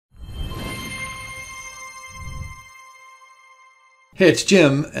Hey, it's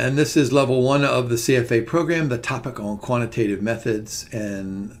Jim, and this is level 1 of the CFA program, the topic on quantitative methods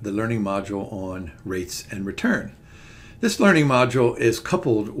and the learning module on rates and return. This learning module is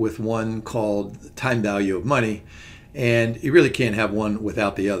coupled with one called time value of money, and you really can't have one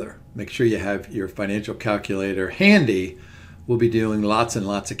without the other. Make sure you have your financial calculator handy. We'll be doing lots and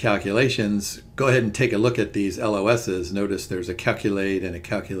lots of calculations. Go ahead and take a look at these LOSs. Notice there's a calculate and a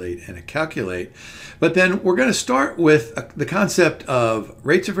calculate and a calculate. But then we're going to start with the concept of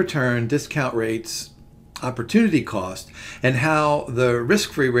rates of return, discount rates, opportunity cost, and how the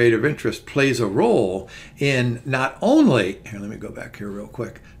risk-free rate of interest plays a role in not only, here, let me go back here real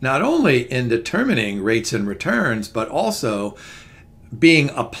quick, not only in determining rates and returns, but also being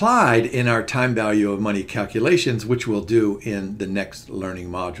applied in our time value of money calculations, which we'll do in the next learning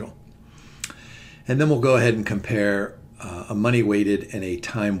module. And then we'll go ahead and compare a money-weighted and a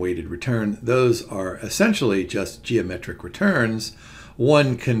time-weighted return. Those are essentially just geometric returns.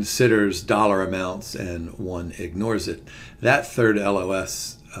 One considers dollar amounts and one ignores it. That third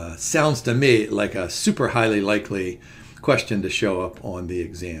LOS sounds to me like a super highly likely question to show up on the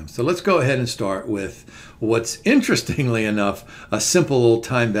exam. So let's go ahead and start with what's, interestingly enough, a simple little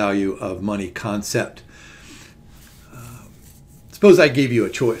time value of money concept. Suppose I gave you a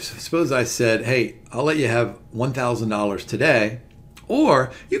choice. Suppose I said, hey, I'll let you have $1,000 today,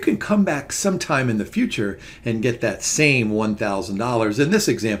 or you can come back sometime in the future and get that same $1,000. In this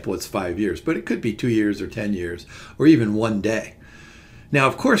example, it's 5 years, but it could be 2 years or 10 years, or even one day. Now,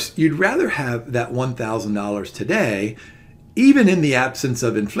 of course, you'd rather have that $1,000 today, even in the absence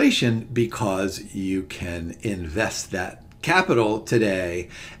of inflation, because you can invest that capital today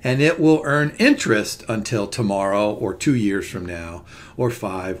and it will earn interest until tomorrow or 2 years from now or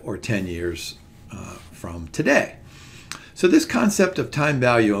 5 or 10 years from today. So this concept of time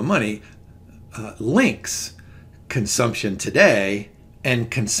value of money links consumption today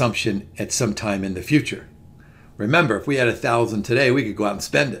and consumption at some time in the future. Remember, if we had $1,000 today, we could go out and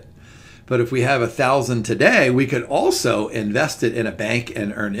spend it. But if we have $1,000 today, we could also invest it in a bank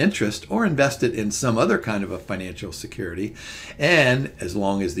and earn interest, or invest it in some other kind of a financial security. And as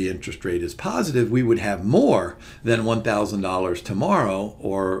long as the interest rate is positive, we would have more than $1,000 tomorrow,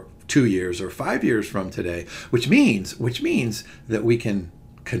 or 2 years or 5 years from today, which means that we can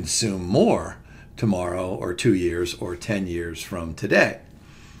consume more tomorrow or 2 years or 10 years from today.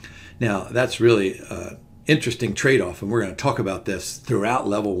 Now, that's really interesting trade-off, and we're going to talk about this throughout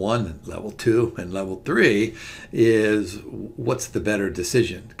level 1 and level 2 and level 3, is what's the better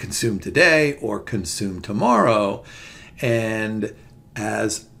decision, consume today or consume tomorrow. And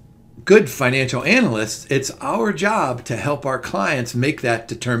as good financial analysts, it's our job to help our clients make that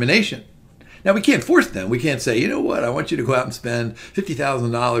determination. Now, we can't force them. We can't say, you know what, I want you to go out and spend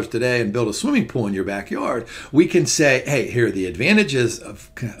 $50,000 today and build a swimming pool in your backyard. We can say, hey, here are the advantages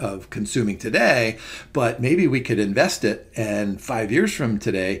of consuming today, but maybe we could invest it, and 5 years from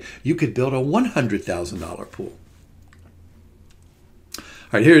today, you could build a $100,000 pool. All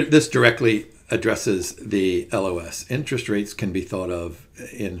right, here, this directly addresses the LOS. Interest rates can be thought of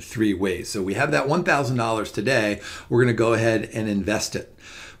in 3 ways. So we have that $1,000 today. We're going to go ahead and invest it.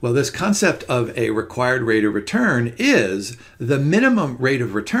 Well, this concept of a required rate of return is the minimum rate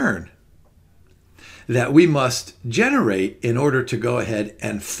of return that we must generate in order to go ahead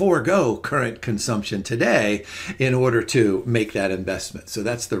and forego current consumption today in order to make that investment. So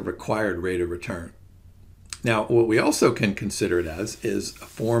that's the required rate of return. Now, what we also can consider it as is a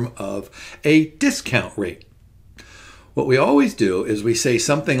form of a discount rate. What we always do is we say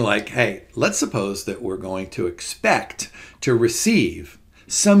something like, hey, let's suppose that we're going to expect to receive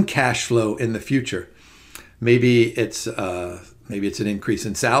some cash flow in the future. Maybe it's an increase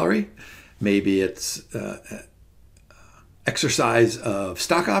in salary. Maybe it's exercise of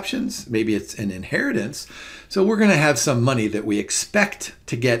stock options. Maybe it's an inheritance. So we're going to have some money that we expect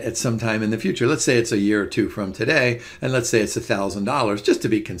to get at some time in the future. Let's say it's a year or 2 from today, and let's say it's $1,000, just to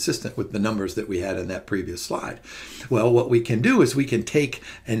be consistent with the numbers that we had in that previous slide. Well, what we can do is we can take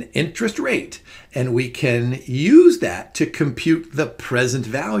an interest rate and we can use that to compute the present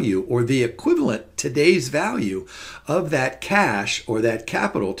value, or the equivalent today's value of that cash or that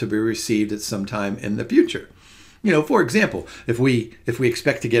capital to be received at some time in the future. You know, for example, if we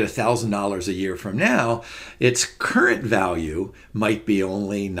expect to get $1,000 a year from now, its current value might be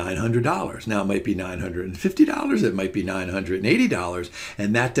only $900. Now it might be $950, it might be $980,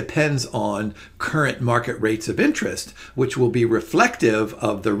 and that depends on current market rates of interest, which will be reflective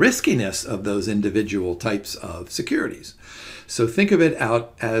of the riskiness of those individual types of securities. So think of it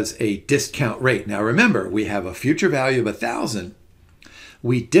out as a discount rate. Now remember, we have a future value of $1,000.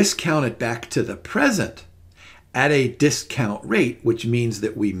 We discount it back to the present at a discount rate, which means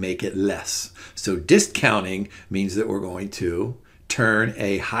that we make it less. So discounting means that we're going to turn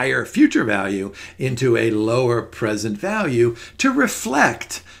a higher future value into a lower present value to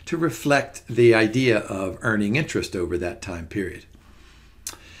reflect the idea of earning interest over that time period.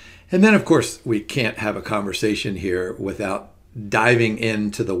 And then, of course, we can't have a conversation here without diving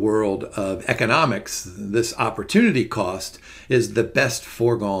into the world of economics. This opportunity cost is the best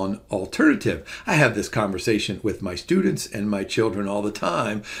foregone alternative. I have this conversation with my students and my children all the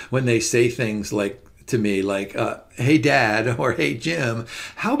time when they say things like to me like, hey Dad, or hey Jim,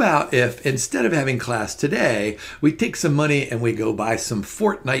 how about if instead of having class today, we take some money and we go buy some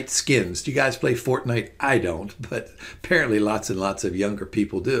Fortnite skins? Do you guys play Fortnite? I don't, but apparently lots and lots of younger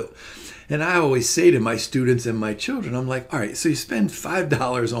people do. And I always say to my students and my children, I'm like, all right, so you spend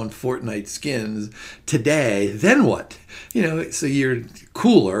 $5 on Fortnite skins today, then what? You know, so you're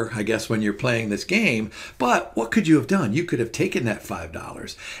cooler, I guess, when you're playing this game. But what could you have done? You could have taken that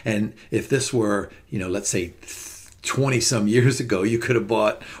 $5. And if this were, you know, let's say 20 some years ago, you could have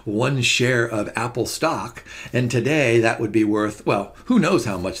bought one share of Apple stock. And today that would be worth, well, who knows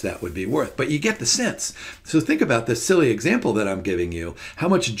how much that would be worth, but you get the sense. So think about this silly example that I'm giving you. How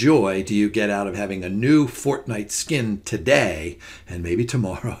much joy do you get out of having a new Fortnite skin today and maybe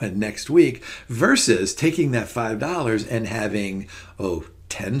tomorrow and next week versus taking that $5 and having,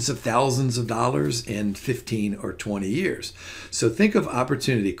 tens of thousands of dollars in 15 or 20 years. So think of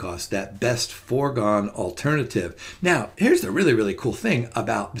opportunity cost, that best foregone alternative. Now, here's the really, really cool thing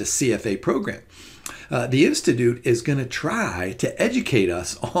about the CFA program. The Institute is going to try to educate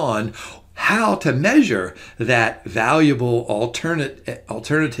us on how to measure that valuable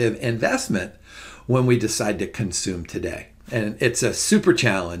alternative investment when we decide to consume today. And it's a super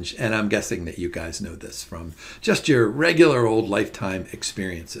challenge, and I'm guessing that you guys know this from just your regular old lifetime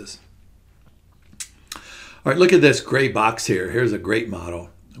experiences. All right, look at this gray box here. Here's a great model.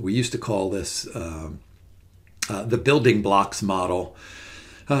 We used to call this the building blocks model.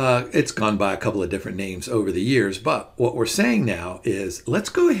 It's gone by a couple of different names over the years, but what we're saying now is let's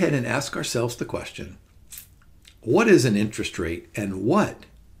go ahead and ask ourselves the question, what is an interest rate and what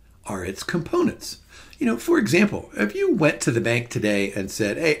are its components? You know, for example, if you went to the bank today and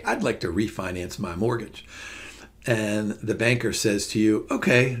said, hey, I'd like to refinance my mortgage, and the banker says to you,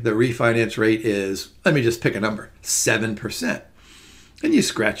 okay, the refinance rate is, let me just pick a number, 7%. And you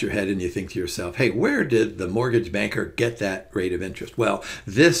scratch your head and you think to yourself, hey, where did the mortgage banker get that rate of interest? Well,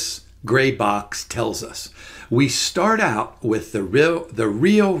 this gray box tells us. We start out with the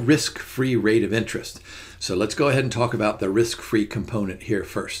real risk-free rate of interest. So let's go ahead and talk about the risk-free component here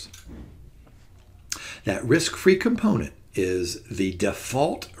first. That risk-free component is the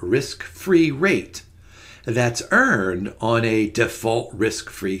default risk-free rate that's earned on a default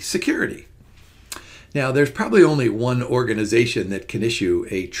risk-free security. Now, there's probably only one organization that can issue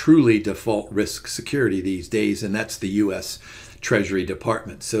a truly default risk security these days, and that's the U.S. Treasury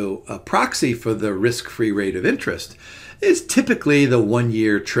Department. So a proxy for the risk-free rate of interest is typically the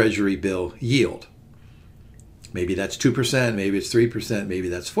one-year Treasury bill yield. Maybe that's 2%, maybe it's 3%, maybe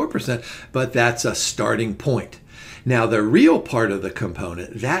that's 4%, but that's a starting point. Now, the real part of the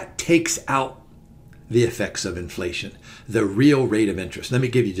component, that takes out the effects of inflation, the real rate of interest. Let me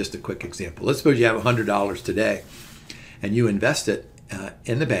give you just a quick example. Let's suppose you have $100 today and you invest it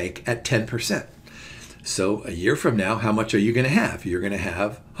in the bank at 10%. So a year from now, how much are you going to have? You're going to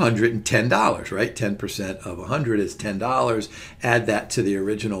have $110, right? 10% of 100 is $10. Add that to the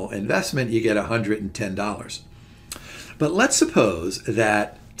original investment, you get $110. But let's suppose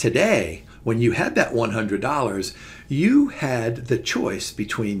that today, when you had that $100, you had the choice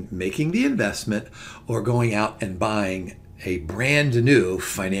between making the investment or going out and buying a brand new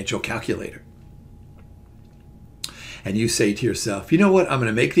financial calculator. And you say to yourself, you know what? I'm going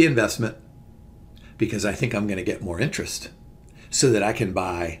to make the investment because I think I'm going to get more interest so that I can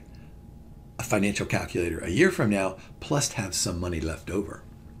buy a financial calculator a year from now, plus have some money left over.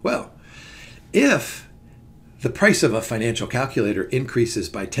 Well, if the price of a financial calculator increases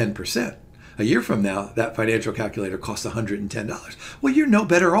by 10%, a year from now, that financial calculator costs $110. Well, you're no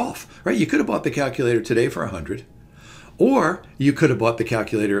better off, right? You could have bought the calculator today for $100, or you could have bought the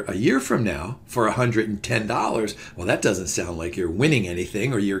calculator a year from now for $110. Well, that doesn't sound like you're winning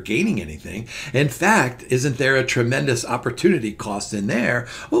anything or you're gaining anything. In fact, isn't there a tremendous opportunity cost in there?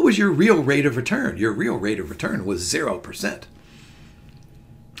 What was your real rate of return? Your real rate of return was 0%.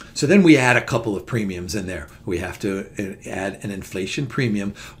 So then we add a couple of premiums in there. We have to add an inflation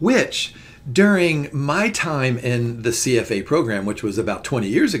premium, which during my time in the CFA program, which was about 20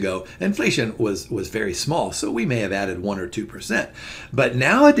 years ago, inflation was very small. So we may have added 1 or 2%. But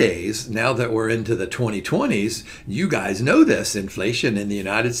nowadays, now that we're into the 2020s, you guys know this. Inflation in the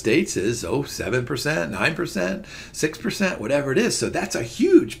United States is 7%, 9%, 6%, whatever it is. So that's a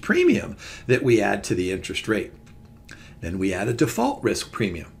huge premium that we add to the interest rate. Then we add a default risk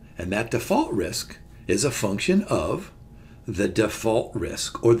premium. And that default risk is a function of the default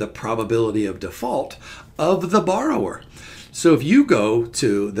risk or the probability of default of the borrower. So if you go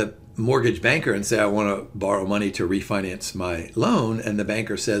to the mortgage banker and say, I want to borrow money to refinance my loan, and the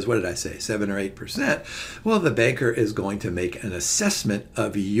banker says, what did I say, 7 or 8%? Well, the banker is going to make an assessment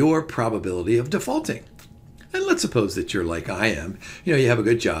of your probability of defaulting. And let's suppose that you're like I am. You have a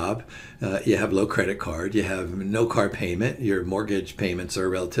good job, you have low credit card, you have no car payment, your mortgage payments are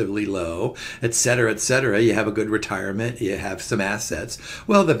relatively low, et cetera, et cetera. You have a good retirement, you have some assets.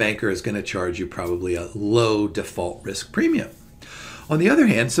 Well, the banker is going to charge you probably a low default risk premium. On the other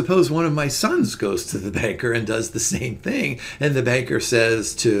hand, suppose one of my sons goes to the banker and does the same thing, and the banker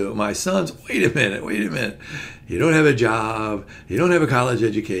says to my sons, wait a minute. You don't have a job, you don't have a college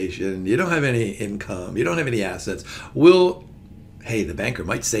education, you don't have any income, you don't have any assets. The banker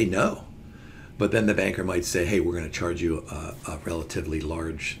might say no. But then the banker might say, hey, we're going to charge you a relatively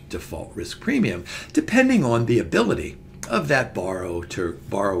large default risk premium, depending on the ability of that borrower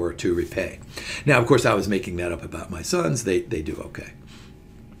to repay. Now, of course, I was making that up about my sons. They do okay.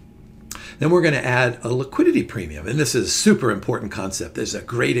 Then we're going to add a liquidity premium. And this is a super important concept. This is a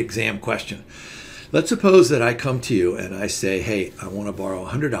great exam question. Let's suppose that I come to you and I say, hey, I want to borrow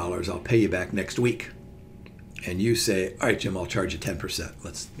 $100. I'll pay you back next week. And you say, all right, Jim, I'll charge you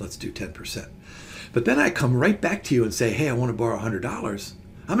 10%. Let's do 10%. But then I come right back to you and say, hey, I want to borrow $100.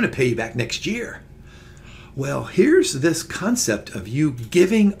 I'm going to pay you back next year. Well, here's this concept of you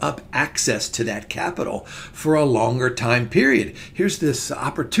giving up access to that capital for a longer time period. Here's this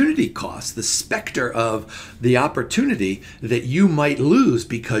opportunity cost, the specter of the opportunity that you might lose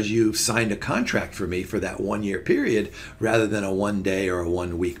because you've signed a contract for me for that 1 year period rather than a 1 day or a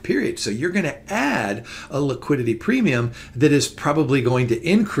 1 week period. So you're going to add a liquidity premium that is probably going to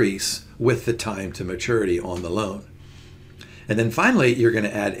increase with the time to maturity on the loan. And then finally, you're going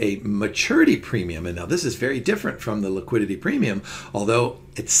to add a maturity premium. And now this is very different from the liquidity premium, although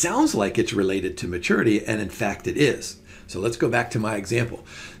it sounds like it's related to maturity, and in fact it is. So let's go back to my example.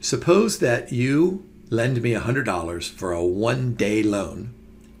 Suppose that you lend me $100 for a 1 day loan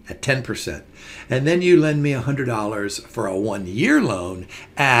at 10%, and then you lend me $100 for a 1 year loan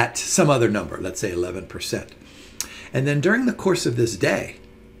at some other number, let's say 11%. And then during the course of this day,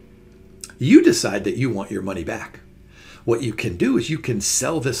 you decide that you want your money back. What you can do is you can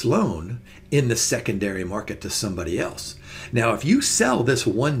sell this loan in the secondary market to somebody else. Now, if you sell this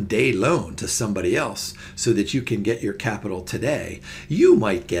 1 day loan to somebody else so that you can get your capital today, you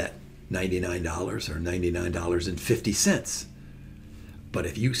might get $99 or $99.50. But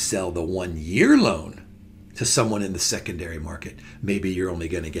if you sell the 1 year loan to someone in the secondary market, maybe you're only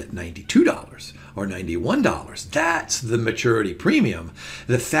going to get $92 or $91. That's the maturity premium.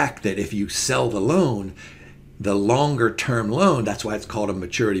 The fact that if you sell the loan, the longer term loan, that's why it's called a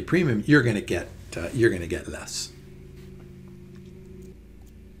maturity premium, you're going to get less.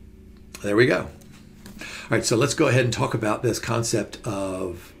 There we go. All right, so let's go ahead and talk about this concept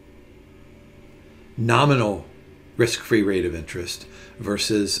of nominal risk-free rate of interest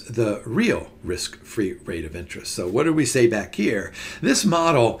versus the real risk-free rate of interest. So what did we say back here? This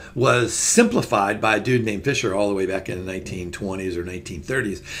model was simplified by a dude named Fisher all the way back in the 1920s or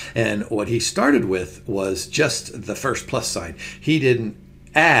 1930s. And what he started with was just the first plus sign. He didn't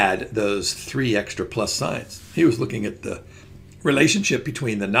add those 3 extra plus signs. He was looking at the relationship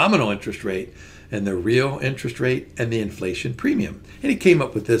between the nominal interest rate and the real interest rate and the inflation premium. And he came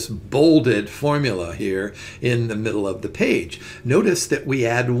up with this bolded formula here in the middle of the page. Notice that we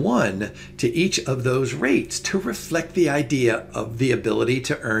add 1 to each of those rates to reflect the idea of the ability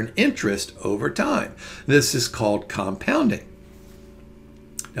to earn interest over time. This is called compounding.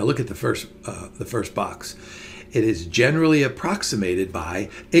 Now look at the first box. It is generally approximated by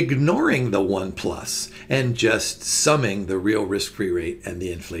ignoring the 1 plus and just summing the real risk-free rate and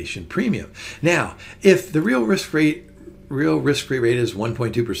the inflation premium. Now, if the real risk-free real risk-free rate is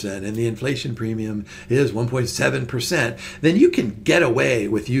 1.2% and the inflation premium is 1.7%, then you can get away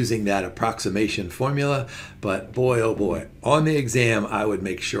with using that approximation formula. But boy, oh boy, on the exam, I would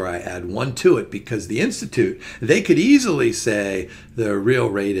make sure I add 1 to it, because the Institute, they could easily say the real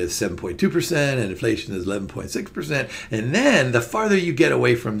rate is 7.2% and inflation is 11.6%. And then the farther you get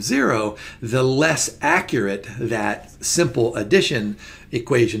away from zero, the less accurate that simple addition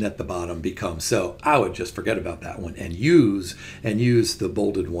equation at the bottom becomes. So I would just forget about that one and use the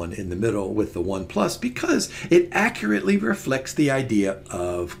bolded one in the middle with the 1 plus, because it accurately reflects the idea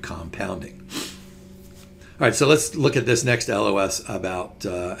of compounding. All right, so let's look at this next LOS about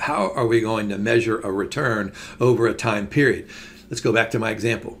how are we going to measure a return over a time period. Let's go back to my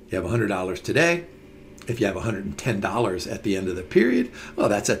example. You have $100 today. If you have $110 at the end of the period, well,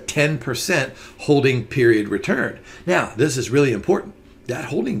 that's a 10% holding period return. Now, this is really important. That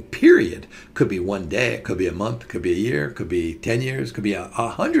holding period could be 1 day, it could be a month, it could be a year, it could be 10 years, it could be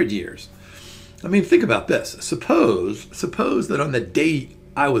 100 years. I mean, think about this. Suppose that on the day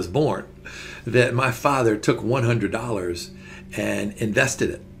I was born, that my father took $100 and invested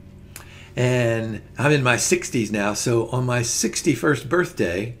it. And I'm in my 60s now, so on my 61st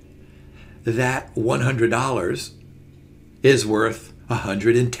birthday, that $100 is worth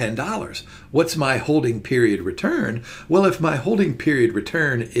 $110. What's my holding period return? Well, if my holding period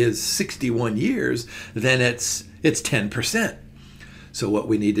return is 61 years, then it's 10%. So what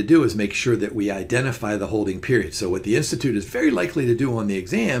we need to do is make sure that we identify the holding period. So what the Institute is very likely to do on the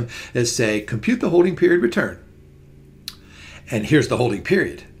exam is say, compute the holding period return. And here's the holding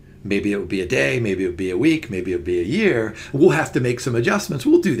period. Maybe it would be a day, maybe it would be a week, maybe it would be a year. We'll have to make some adjustments.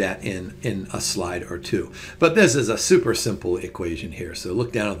 We'll do that in a slide or two. But this is a super simple equation here. So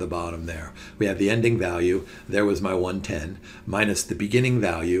look down at the bottom there. We have the ending value. There was my 110 minus the beginning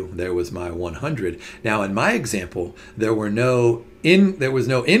value. There was my 100. Now in my example, there was no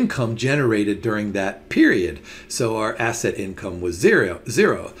income generated during that period. So our asset income was zero.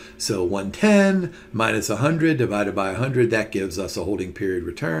 So 110 minus 100 divided by 100, that gives us a holding period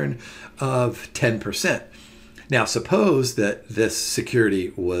return of 10%. Now suppose that this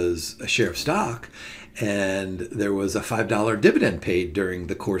security was a share of stock and there was a $5 dividend paid during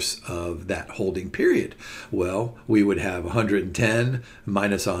the course of that holding period. Well, we would have 110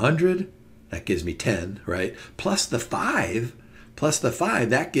 minus 100, that gives me 10, right? Plus the 5,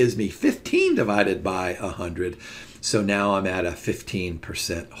 that gives me 15 divided by 100. So now I'm at a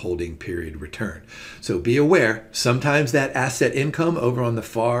 15% holding period return. So be aware, sometimes that asset income over on the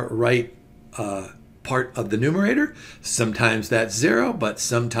far right part of the numerator, sometimes that's zero, but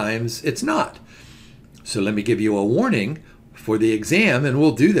sometimes it's not. So let me give you a warning for the exam, and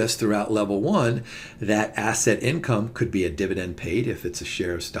we'll do this throughout level 1, that asset income could be a dividend paid if it's a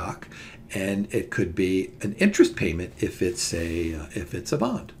share of stock, and it could be an interest payment if it's a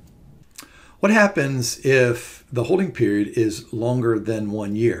bond. What happens if the holding period is longer than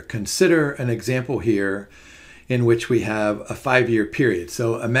 1 year? Consider an example here in which we have a 5-year period.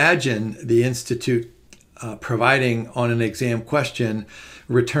 So imagine the Institute providing on an exam question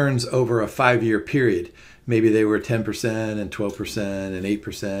returns over a 5-year period. Maybe they were 10% and 12% and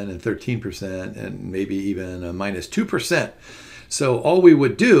 8% and 13% and maybe even a minus 2%. So all we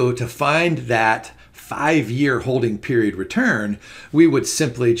would do to find that 5-year holding period return, we would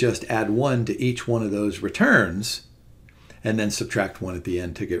simply just add 1 to each one of those returns and then subtract 1 at the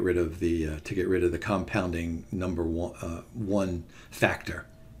end to get rid of the compounding number 1 factor.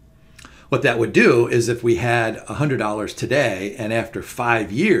 What that would do is if we had $100 today and after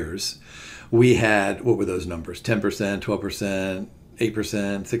 5 years we had, what were those numbers? 10%, 12%,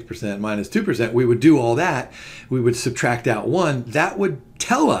 8%, 6%, minus 2%, we would do all that. We would subtract out 1. That would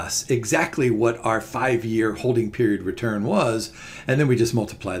tell us exactly what our 5-year holding period return was. And then we just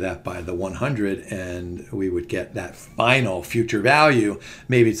multiply that by the 100 and we would get that final future value.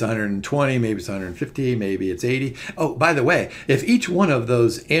 Maybe it's 120, maybe it's 150, maybe it's 80. Oh, by the way, if each one of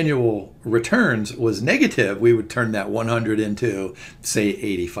those annual returns was negative, we would turn that 100 into, say,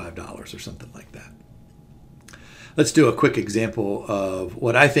 $85 or something like that. Let's do a quick example of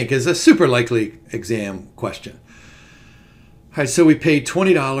what I think is a super likely exam question. All right, so we paid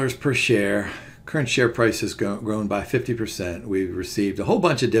 $20 per share. Current share price has grown by 50%. We've received a whole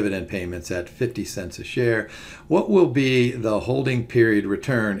bunch of dividend payments at 50 cents a share. What will be the holding period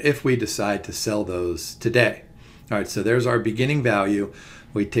return if we decide to sell those today? All right, so there's our beginning value.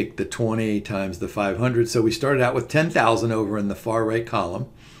 We take the 20 times the 500. So we started out with 10,000 over in the far right column.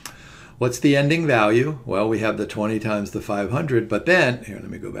 What's the ending value? Well, we have the 20 times the 500, but then, here, let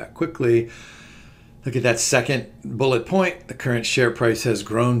me go back quickly. Look at that second bullet point. The current share price has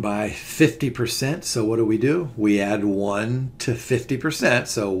grown by 50%. So what do? We add 1 to 50%.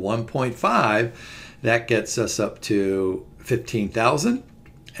 So 1.5. That gets us up to 15,000.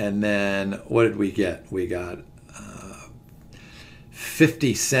 And then what did we get? We got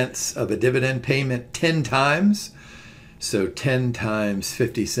 50 cents of a dividend payment 10 times. So 10 times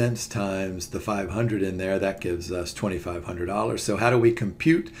 50 cents times the 500 in there, that gives us $2,500. So how do we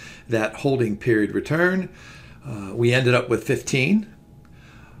compute that holding period return? We ended up with 15.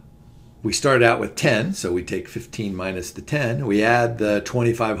 We started out with 10, so we take 15 minus the 10. We add the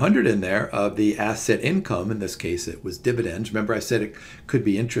 2,500 in there of the asset income. In this case, it was dividends. Remember I said it could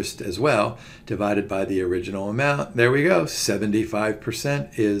be interest as well, divided by the original amount. There we go.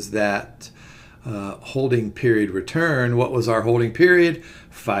 75% is that holding period return. What was our holding period?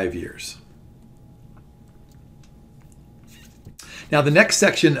 5 years. Now, the next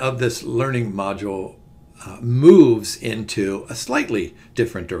section of this learning module moves into a slightly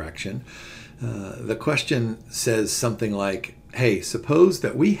different direction. The question says something like, hey, suppose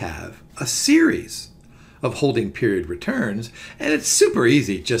that we have a series of holding period returns, and it's super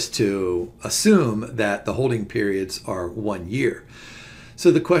easy just to assume that the holding periods are 1 year. So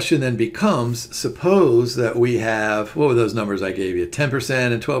the question then becomes, suppose that we have, what were those numbers I gave you?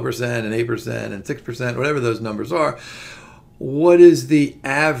 10% and 12% and 8% and 6%, whatever those numbers are. What is the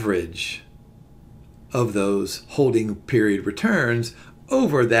average of those holding period returns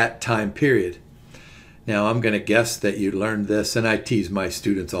over that time period? Now, I'm going to guess that you learned this, and I tease my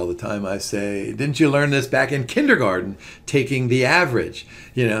students all the time. I say, didn't you learn this back in kindergarten, taking the average?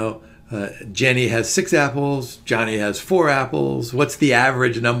 You know, Jenny has 6 apples, Johnny has 4 apples. What's the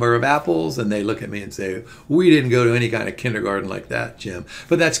average number of apples? And they look at me and say, we didn't go to any kind of kindergarten like that, Jim.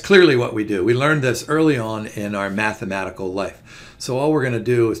 But that's clearly what we do. We learned this early on in our mathematical life. So all we're going to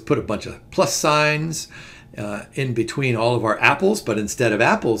do is put a bunch of plus signs in between all of our apples, but instead of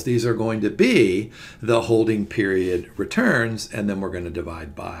apples, these are going to be the holding period returns, and then we're going to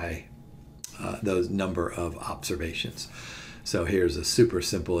divide by those number of observations. So here's a super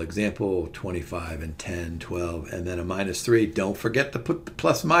simple example, 25 and 10, 12, and then a minus 3. Don't forget to put the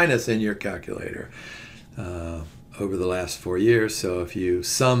plus minus in your calculator over the last 4 years. So if you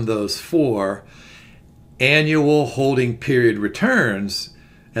sum those 4 annual holding period returns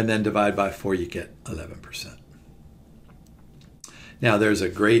and then divide by 4, you get 11%. Now there's a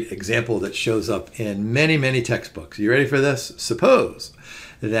great example that shows up in many, many textbooks. You ready for this? Suppose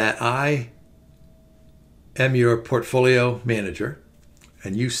that I am your portfolio manager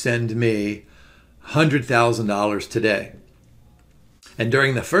and you send me $100,000 today. And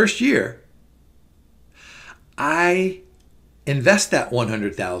during the first year, I invest that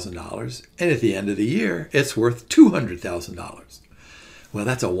 $100,000, and at the end of the year, it's worth $200,000. Well,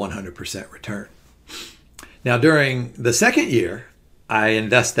 that's a 100% return. Now, during the second year, I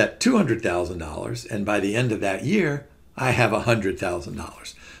invest that $200,000, and by the end of that year, I have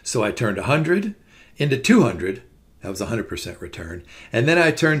 $100,000. So I turned 100 into 200, that was a 100% return. And then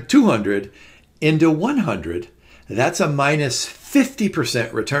I turned 200 into 100, that's a minus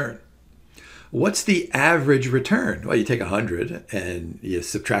 50% return. What's the average return? Well, you take 100 and you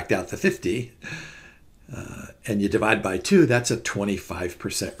subtract out the 50 and you divide by 2, that's a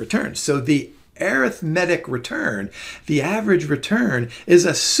 25% return. So the arithmetic return, the average return, is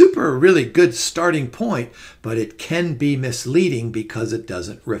a super really good starting point, but it can be misleading because it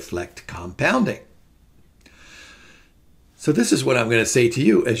doesn't reflect compounding. So this is what I'm going to say to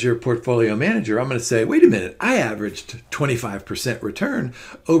you as your portfolio manager. I'm going to say, wait a minute, I averaged 25% return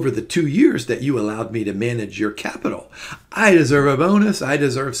over the 2 years that you allowed me to manage your capital. I deserve a bonus. I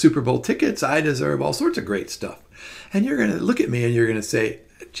deserve Super Bowl tickets. I deserve all sorts of great stuff. And you're going to look at me and you're going to say,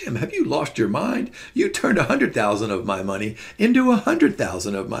 Jim, have you lost your mind? You turned 100,000 of my money into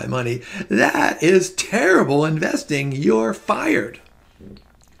 100,000 of my money. That is terrible investing. You're fired.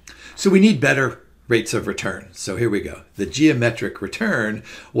 So we need better rates of return. So here we go. The geometric return,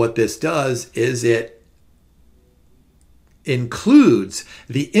 what this does is it includes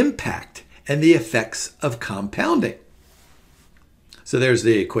the impact and the effects of compounding. So there's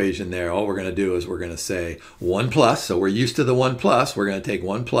the equation there. All we're going to do is we're going to say 1 plus. So we're used to the 1 plus. We're going to take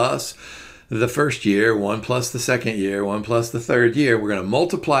 1 plus the first year, 1 plus the second year, 1 plus the third year. We're going to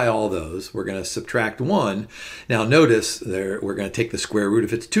multiply all those. We're going to subtract 1. Now notice there, we're going to take the square root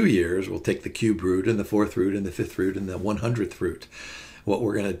if it's 2 years. We'll take the cube root and the 4th root and the 5th root and the 100th root. What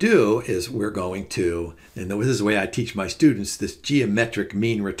we're going to do is we're going to, and this is the way I teach my students, this geometric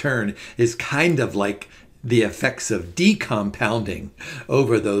mean return is kind of like the effects of decompounding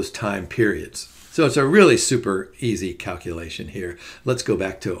over those time periods. So it's a really super easy calculation here. Let's go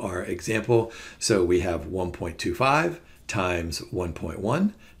back to our example. So we have 1.25 times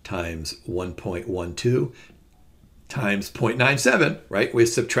 1.1 times 1.12 times 0.97, right? We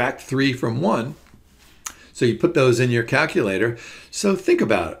subtract 3 from 1. So you put those in your calculator. So think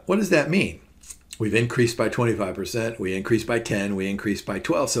about it. What does that mean? We've increased by 25%, we increased by 10, we increased by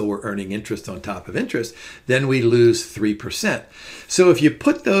 12, so we're earning interest on top of interest. Then we lose 3%. So if you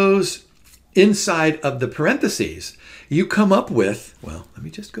put those inside of the parentheses, you come up with, well, let me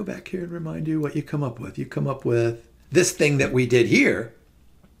just go back here and remind you what you come up with. You come up with this thing that we did here.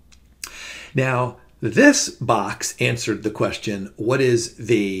 Now, this box answered the question, what is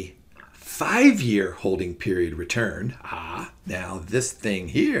the 5-year holding period return? Now this thing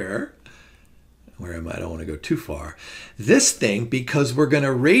here, where am I? I don't want to go too far. This thing, because we're going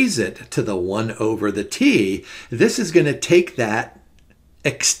to raise it to the 1 over the t, this is going to take that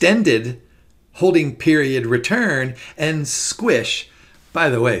extended holding period return and squish. By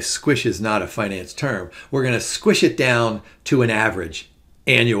the way, squish is not a finance term. We're going to squish it down to an average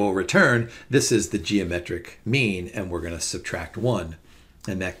annual return. This is the geometric mean, and we're going to subtract 1.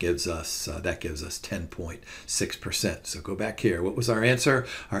 And that gives us 10.6%. So go back here. What was our answer?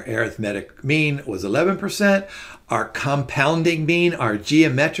 Our arithmetic mean was 11%. Our compounding mean, our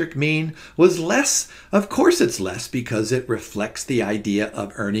geometric mean was less. Of course it's less because it reflects the idea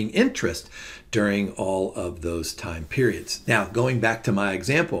of earning interest during all of those time periods. Now, going back to my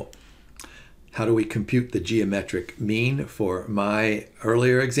example, how do we compute the geometric mean for my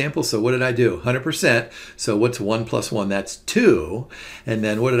earlier example? So what did I do? 100%. So what's 1 plus 1? That's 2. And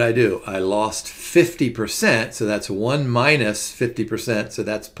then what did I do? I lost 50%. So that's 1 minus 50%. So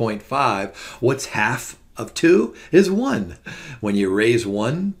that's 0.5. What's half of 2 is 1. When you raise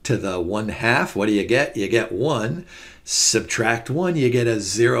 1 to the 1/2, what do you get? You get 1. Subtract 1, you get a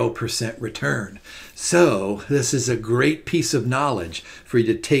 0% return. So this is a great piece of knowledge for you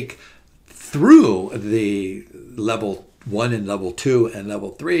to take through the level 1 and level 2 and level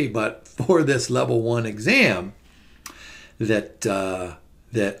 3, but for this level 1 exam that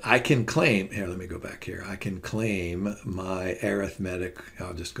I can claim, here, let me go back here. I can claim my arithmetic,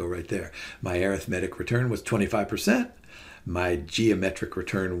 I'll just go right there. My arithmetic return was 25%. My geometric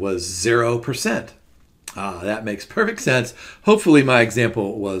return was 0%. That makes perfect sense. Hopefully my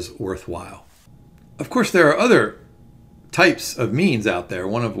example was worthwhile. Of course, there are other types of means out there,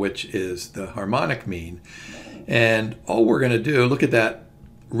 one of which is the harmonic mean. And all we're going to do, look at that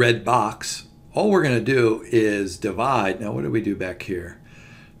red box, all we're going to do is divide. Now, what do we do back here?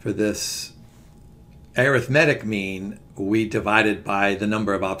 For this arithmetic mean, we divided by the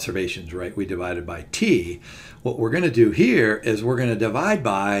number of observations, right? We divided by t. What we're going to do here is we're going to divide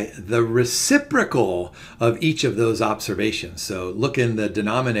by the reciprocal of each of those observations. So look in the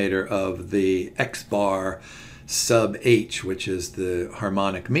denominator of the x bar sub h, which is the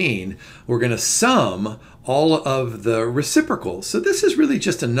harmonic mean. We're going to sum all of the reciprocals. So this is really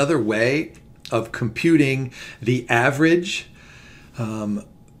just another way of computing the average.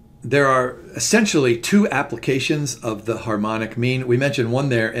 There are essentially 2 applications of the harmonic mean. We mentioned one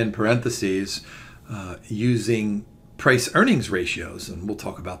there in parentheses, using price earnings ratios, and we'll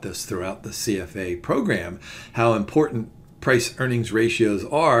talk about this throughout the CFA program, how important price earnings ratios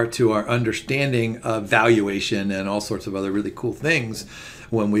are to our understanding of valuation and all sorts of other really cool things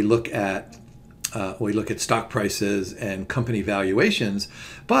when we look at stock prices and company valuations.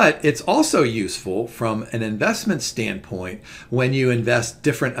 But it's also useful from an investment standpoint when you invest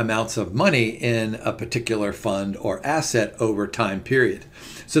different amounts of money in a particular fund or asset over time period.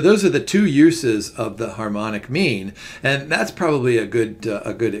 So those are the 2 uses of the harmonic mean, and that's probably a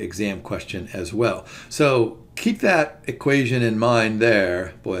good exam question as well. So keep that equation in mind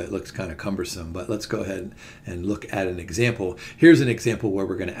there. Boy, it looks kind of cumbersome, but let's go ahead and look at an example. Here's an example where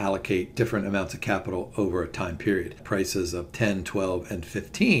we're going to allocate different amounts of capital over a time period. Prices of 10, 12, and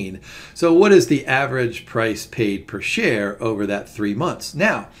 15. So what is the average price paid per share over that 3 months?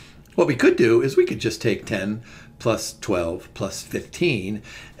 Now, what we could do is we could just take 10 plus 12 plus 15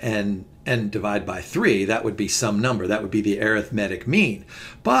 and divide by 3. That would be some number. That would be the arithmetic mean.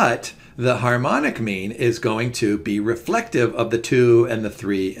 But the harmonic mean is going to be reflective of the 2 and the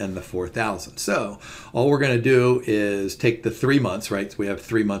 3 and the 4,000. So all we're going to do is take the 3 months, right? So we have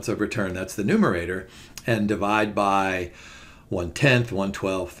 3 months of return. That's the numerator, and divide by 1/10,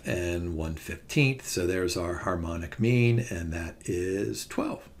 1/12, and 1/15. So there's our harmonic mean, and that is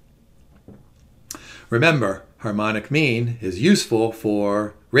 12. Remember, harmonic mean is useful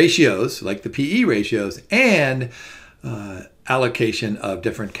for ratios, like the PE ratios, and allocation of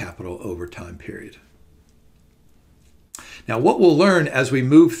different capital over time period. Now, what we'll learn as we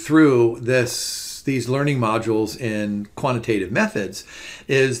move through these learning modules in quantitative methods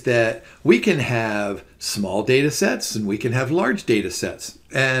is that we can have small data sets and we can have large data sets.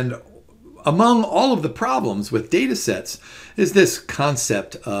 And among all of the problems with data sets is this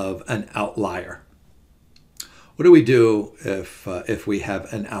concept of an outlier. What do we do if we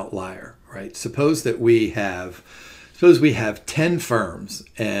have an outlier, right? Suppose we have 10 firms,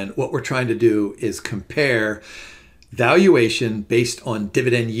 and what we're trying to do is compare valuation based on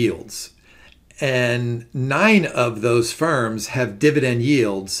dividend yields. And 9 of those firms have dividend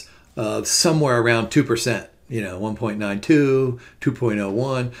yields of somewhere around 2%, 1.92,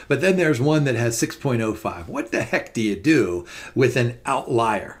 2.01, but then there's one that has 6.05. What the heck do you do with an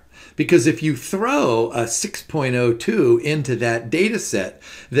outlier? Because if you throw a 6.02 into that data set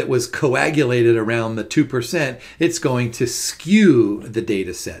that was coagulated around the 2%, it's going to skew the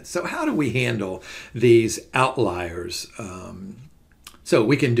data set. So how do we handle these outliers? So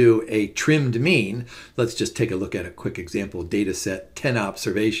we can do a trimmed mean. Let's just take a look at a quick example. Data set, 10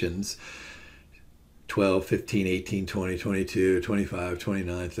 observations, 12, 15, 18, 20, 22, 25,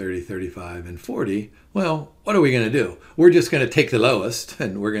 29, 30, 35, and 40. Well, what are we going to do? We're just going to take the lowest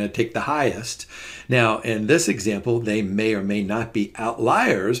and we're going to take the highest. Now, in this example, they may or may not be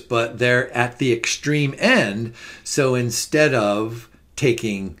outliers, but they're at the extreme end. So instead of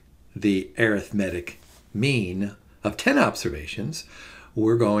taking the arithmetic mean of 10 observations,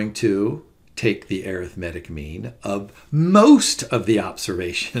 we're going to take the arithmetic mean of most of the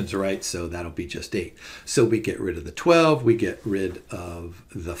observations, right? So that'll be just 8. So we get rid of the 12, we get rid of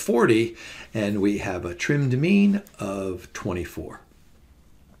the 40, and we have a trimmed mean of 24.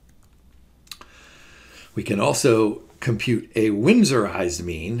 We can also compute a Windsorized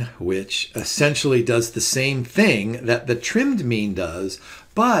mean, which essentially does the same thing that the trimmed mean does,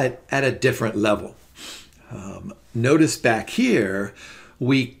 but at a different level. Notice back here,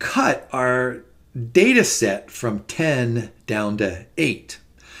 we cut our data set from 10 down to 8.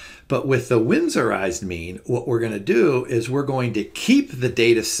 But with the Windsorized mean, what we're going to do is we're going to keep the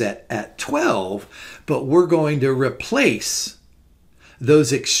data set at 12, but we're going to replace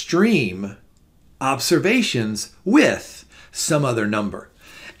those extreme observations with some other number.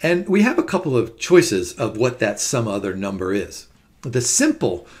 And we have a couple of choices of what that some other number is. The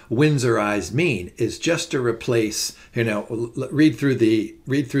simple Windsorized mean is just to replace, read through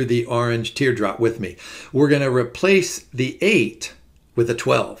the orange teardrop with me. We're going to replace the 8 with a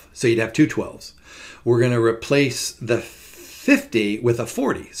 12. So you'd have two 12s. We're going to replace the 50 with a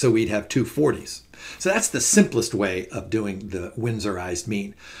 40. So we'd have two 40s. So that's the simplest way of doing the Windsorized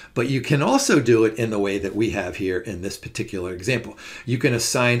mean. But you can also do it in the way that we have here in this particular example. You can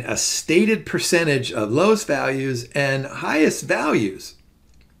assign a stated percentage of lowest values and highest values.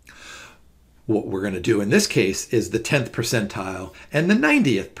 What we're going to do in this case is the 10th percentile and the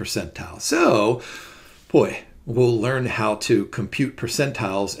 90th percentile. So, boy, we'll learn how to compute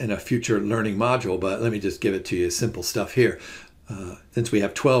percentiles in a future learning module, but let me just give it to you, simple stuff here. Since we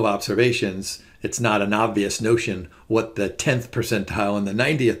have 12 observations, it's not an obvious notion what the 10th percentile and the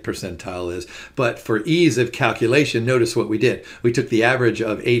 90th percentile is. But for ease of calculation, notice what we did. We took the average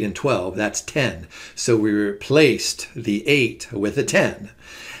of 8 and 12. That's 10. So we replaced the 8 with a 10.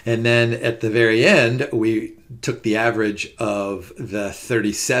 And then at the very end, we took the average of the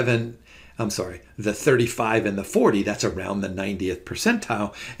 35 and the 40. That's around the 90th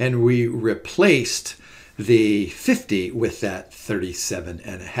percentile. And we replaced the 50 with that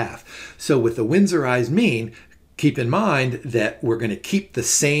 37.5. So with the Windsorized mean, keep in mind that we're going to keep the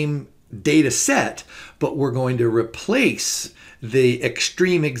same data set, but we're going to replace the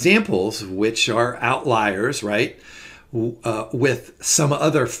extreme examples, which are outliers, right, with some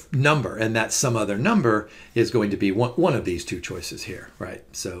other number, and that some other number is going to be one of these two choices here, right?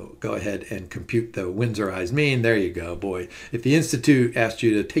 So go ahead and compute the Windsorized mean. There you go, boy. If the Institute asked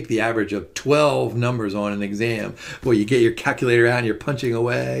you to take the average of 12 numbers on an exam, boy, you get your calculator out and you're punching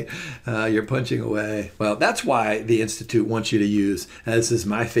away. Well, that's why the Institute wants you to use, this is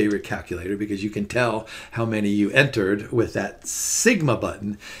my favorite calculator, because you can tell how many you entered with that sigma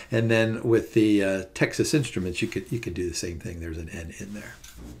button, and then with the Texas Instruments, you could do the same thing. There's an N in there.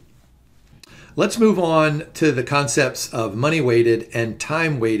 Let's move on to the concepts of money-weighted and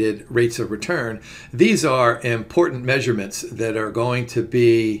time-weighted rates of return. These are important measurements that are going to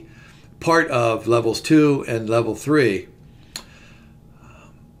be part of levels 2 and level 3.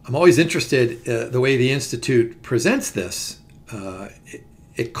 I'm always interested the way the Institute presents this.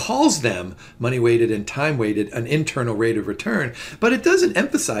 it calls them money weighted and time weighted, an internal rate of return, but it doesn't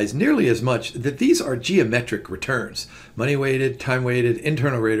emphasize nearly as much that these are geometric returns. Money weighted, time weighted,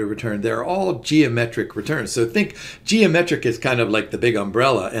 internal rate of return, they're all geometric returns. So think geometric is kind of like the big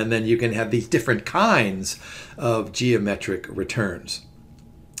umbrella, and then you can have these different kinds of geometric returns.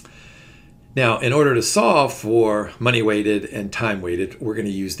 Now, in order to solve for money weighted and time weighted, we're going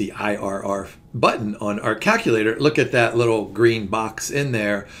to use the IRR button on our calculator. Look at that little green box in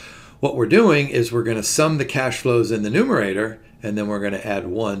there. What we're doing is we're going to sum the cash flows in the numerator, and then we're going to add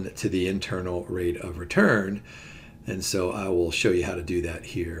 1 to the internal rate of return. And so I will show you how to do that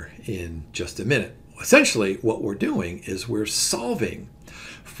here in just a minute. Essentially, what we're doing is we're solving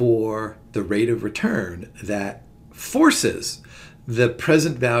for the rate of return that forces the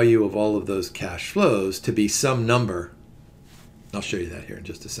present value of all of those cash flows to be some number. I'll show you that here in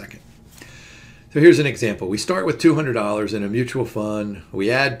just a second. So here's an example. We start with $200 in a mutual fund.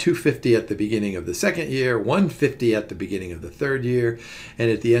 We add $250 at the beginning of the second year, $150 at the beginning of the third year, and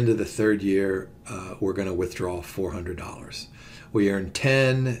at the end of the third year, we're going to withdraw $400. We earn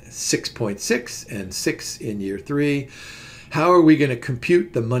 10, 6.6, and 6 in year 3. How are we going to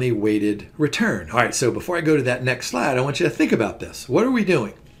compute the money weighted return? All right, so before I go to that next slide, I want you to think about this. What are we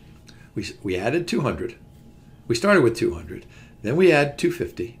doing? We added 200. We started with 200. Then we add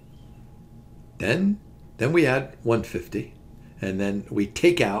 250. Then we add 150. And then we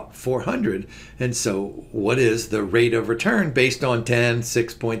take out 400. And so what is the rate of return based on 10,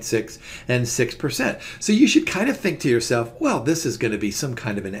 6.6, and 6%? So you should kind of think to yourself, well, this is going to be some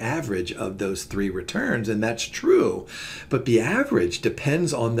kind of an average of those 3 returns. And that's true. But the average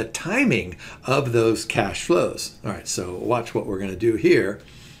depends on the timing of those cash flows. All right, so watch what we're going to do here.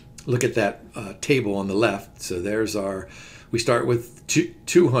 Look at that table on the left. So there's our, we start with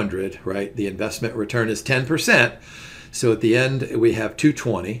 200, right? The investment return is 10%. So at the end, we have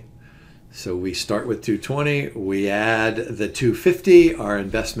 220. So we start with 220. We add the 250, our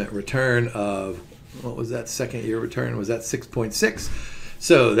investment return of, what was that second year return? Was that 6.6?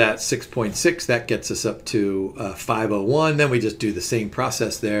 So that 6.6, that gets us up to 501. Then we just do the same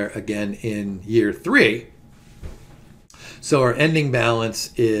process there again in year 3. So our ending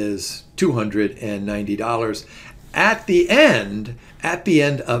balance is $290 at the end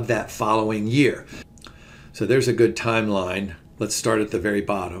of that following year. So there's a good timeline. Let's start at the very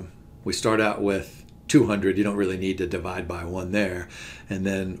bottom. We start out with 200. You don't really need to divide by 1 there. And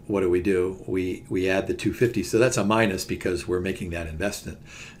then what do? We add the 250. So that's a minus because we're making that investment.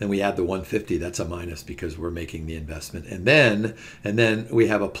 Then we add the 150. That's a minus because we're making the investment. And then we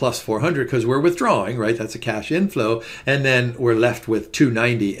have a plus 400 because we're withdrawing, right? That's a cash inflow. And then we're left with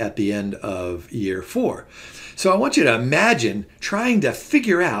 290 at the end of year 4. So I want you to imagine trying to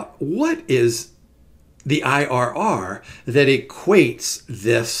figure out what is the IRR that equates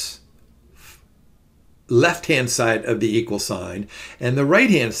this left-hand side of the equal sign and the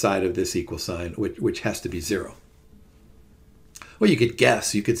right-hand side of this equal sign, which has to be 0. Well, you could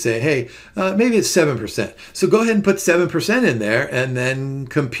guess. You could say, hey, maybe it's 7%. So go ahead and put 7% in there and then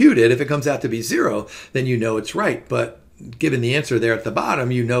compute it. If it comes out to be 0, then you know it's right. But given the answer there at the bottom,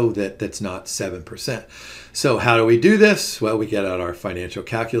 you know that that's not 7%. So how do we do this? Well, we get out our financial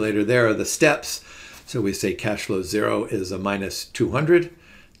calculator. There are the steps. So we say cash flow 0 is a minus 200.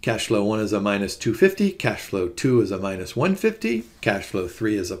 Cash flow 1 is a minus 250. Cash flow 2 is a minus 150. Cash flow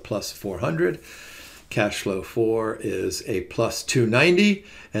 3 is a plus 400. Cash flow 4 is a plus 290.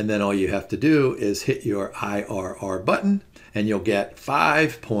 And then all you have to do is hit your IRR button and you'll get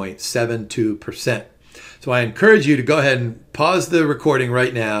 5.72%. So I encourage you to go ahead and pause the recording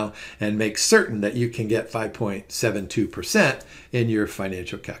right now and make certain that you can get 5.72% in your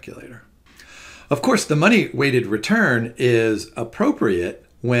financial calculator. Of course, the money-weighted return is appropriate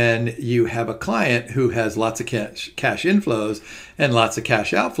when you have a client who has lots of cash inflows and lots of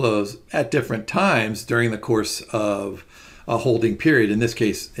cash outflows at different times during the course of a holding period. In this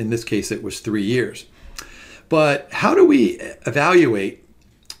case, it was 3 years. But how do we evaluate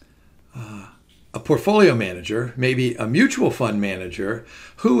a portfolio manager, maybe a mutual fund manager,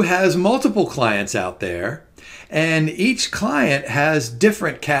 who has multiple clients out there, and each client has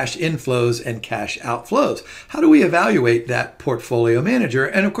different cash inflows and cash outflows? How do we evaluate that portfolio manager?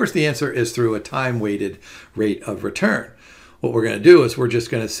 And of course, the answer is through a time-weighted rate of return. What we're going to do is we're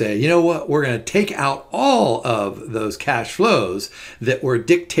just going to say, you know what, we're going to take out all of those cash flows that were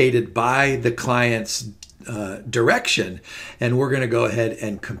dictated by the client's direction, and we're going to go ahead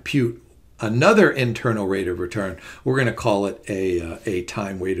and compute another internal rate of return. We're going to call it a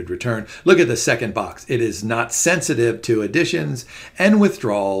time-weighted return. Look at the second box. It is not sensitive to additions and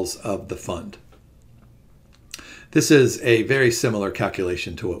withdrawals of the fund. This is a very similar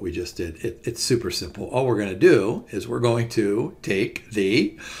calculation to what we just did. It's super simple. All we're going to do is we're going to take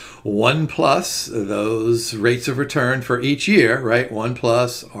the 1 plus those rates of return for each year, right? 1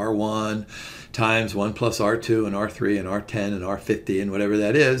 plus R1 times 1 plus R2 and R3 and R10 and R50 and whatever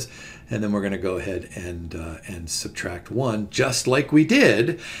that is. And then we're going to go ahead and subtract 1 just like we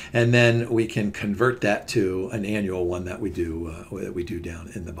did. And then we can convert that to an annual one that we do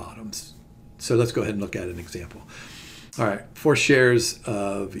down in the bottoms. So let's go ahead and look at an example. All right, 4 shares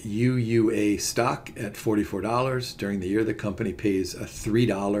of UUA stock at $44. During the year, the company pays a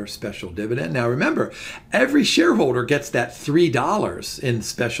 $3 special dividend. Now remember, every shareholder gets that $3 in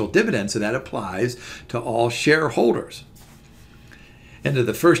special dividend, so that applies to all shareholders. End of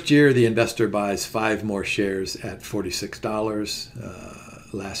the first year, the investor buys 5 more shares at $46.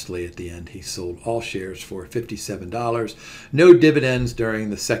 Lastly, at the end, he sold all shares for $57. No dividends during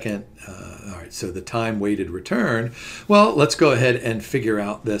the second. All right, so the time-weighted return. Well, let's go ahead and figure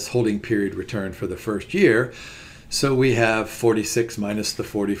out this holding period return for the first year. So we have 46 minus the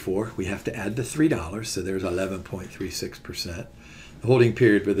 44. We have to add the $3, so there's 11.36%. The holding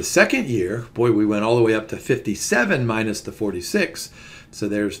period for the second year, boy, we went all the way up to 57 minus the 46. So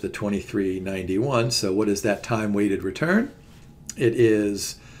there's the 23.91. So what is that time-weighted return? It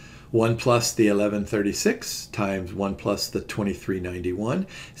is 1 plus the 1136 times 1 plus the 2391.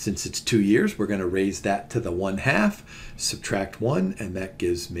 Since it's 2 years, we're going to raise that to the 1/2, subtract 1, and that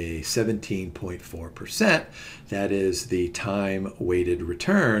gives me 17.4%. That is the time-weighted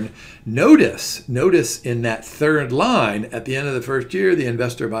return. Notice in that third line, at the end of the first year, the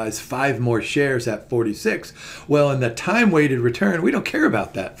investor buys 5 more shares at 46. Well, in the time-weighted return, we don't care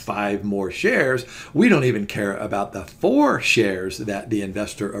about that 5 more shares. We don't even care about the 4 shares that the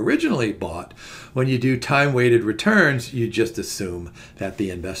investor originally bought. When you do time-weighted returns, you just assume that the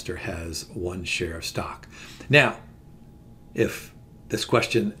investor has 1 share of stock. Now, if this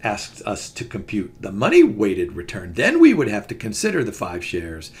question asks us to compute the money-weighted return, then we would have to consider the 5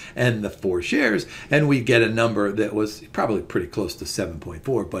 shares and the 4 shares, and we get a number that was probably pretty close to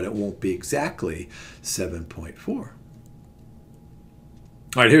 7.4, but it won't be exactly 7.4.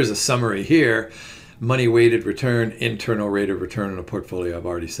 All right, here's a summary here. Money-weighted return, internal rate of return on a portfolio. I've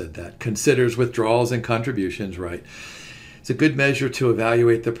already said that. Considers withdrawals and contributions, right? It's a good measure to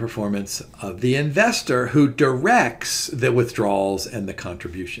evaluate the performance of the investor who directs the withdrawals and the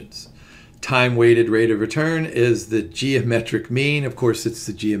contributions. Time-weighted rate of return is the geometric mean. Of course, it's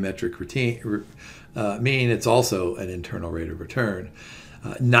the geometric mean. It's also an internal rate of return.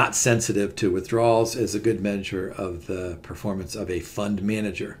 Not sensitive to withdrawals is a good measure of the performance of a fund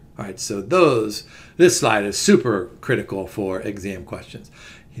manager. All right, so this slide is super critical for exam questions.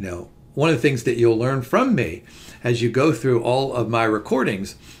 You know, one of the things that you'll learn from me as you go through all of my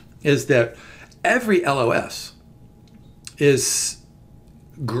recordings is that every LOS is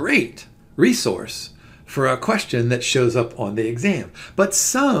great resource for a question that shows up on the exam, but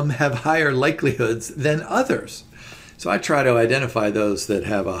some have higher likelihoods than others. So I try to identify those that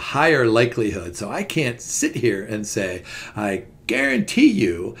have a higher likelihood. So I can't sit here and say, I guarantee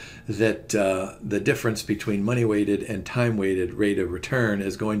you that the difference between money-weighted and time-weighted rate of return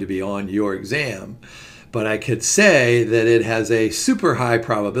is going to be on your exam. But I could say that it has a super high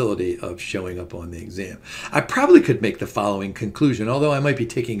probability of showing up on the exam. I probably could make the following conclusion, although I might be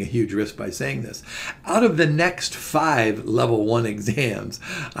taking a huge risk by saying this. Out of the next 5 level 1 exams,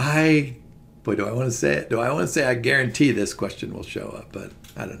 boy, do I want to say it? Do I want to say I guarantee this question will show up? But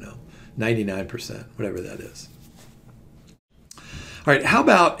I don't know, 99%, whatever that is. All right, how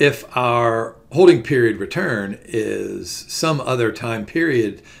about if our holding period return is some other time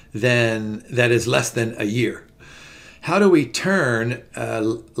period that is less than a year? How do we turn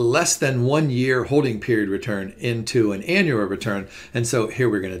less than 1 year holding period return into an annual return? And so here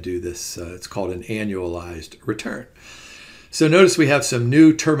we're going to do this. It's called an annualized return. So notice we have some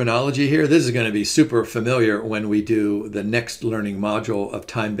new terminology here. This is going to be super familiar when we do the next learning module of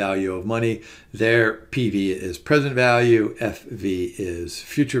time value of money. There, PV is present value, FV is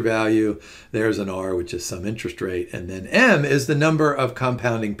future value. There's an R, which is some interest rate. And then M is the number of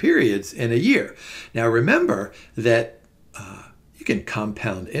compounding periods in a year. Now remember that you can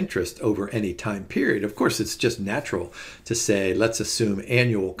compound interest over any time period. Of course, it's just natural to say, let's assume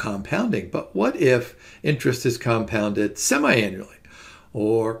annual compounding. But what if interest is compounded semi-annually?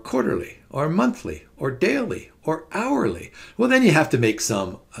 or quarterly, or monthly, or daily, or hourly? Well, then you have to make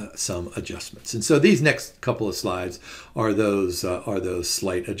some adjustments. And so these next couple of slides are those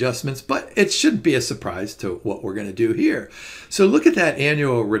slight adjustments, but it shouldn't be a surprise to what we're going to do here. So look at that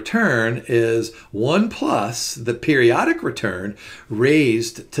annual return is 1 plus the periodic return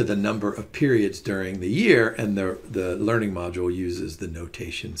raised to the number of periods during the year, and the learning module uses the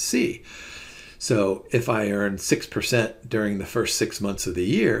notation C. So if I earn 6% during the first 6 months of the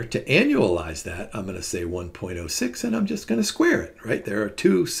year, to annualize that, I'm going to say 1.06, and I'm just going to square it, right? There are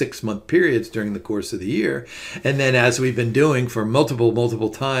 2 6-month periods during the course of the year. And then as we've been doing for multiple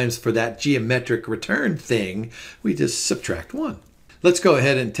times for that geometric return thing, we just subtract 1. Let's go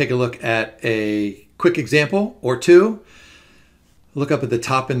ahead and take a look at a quick example or two. Look up at the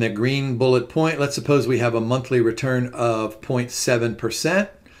top in the green bullet point. Let's suppose we have a monthly return of 0.7%.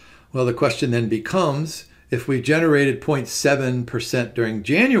 Well, the question then becomes, if we generated 0.7% during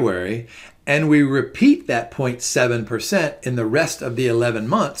January and we repeat that 0.7% in the rest of the 11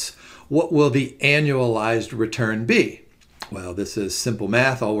 months, what will the annualized return be? Well, this is simple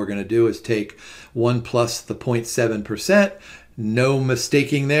math. All we're going to do is take 1 plus the 0.7%. No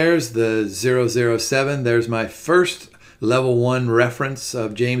mistaking there's the 007. There's my first level 1 reference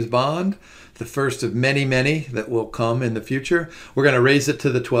of James Bond. The first of many that will come in the future. We're going to raise it to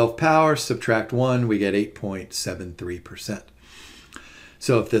the 12th power, subtract 1, we get 8.73%.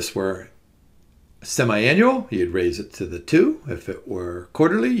 So if this were semi-annual, you'd raise it to the 2. If it were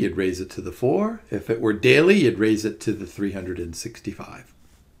quarterly, you'd raise it to the 4. If it were daily, you'd raise it to the 365.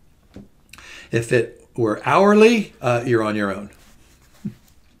 If it were hourly, you're on your own.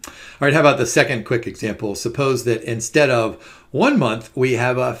 All right, how about the second quick example? Suppose that instead of 1 month, we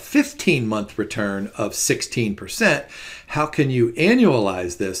have a 15-month return of 16%. How can you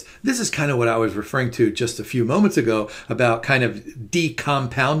annualize this? This is kind of what I was referring to just a few moments ago about kind of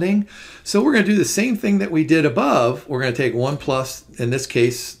decompounding. So we're going to do the same thing that we did above. We're going to take 1 plus, in this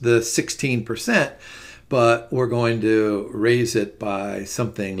case, the 16%, but we're going to raise it by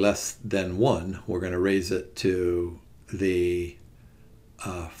something less than 1. We're going to raise it to the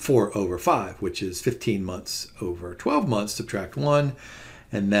 4 over 5, which is 15 months over 12 months, subtract 1,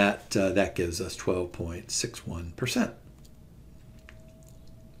 and that gives us 12.61%.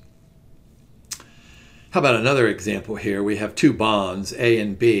 How about another example here? We have 2 bonds, A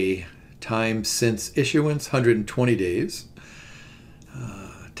and B, time since issuance, 120 days,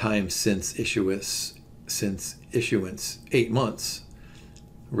 time since issuance, 8 months.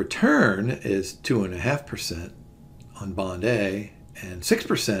 Return is 2.5% on bond A, and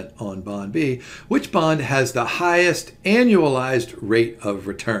 6% on bond B. Which bond has the highest annualized rate of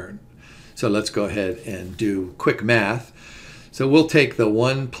return? So let's go ahead and do quick math. So we'll take the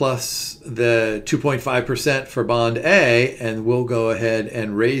 1 plus the 2.5% for bond A, and we'll go ahead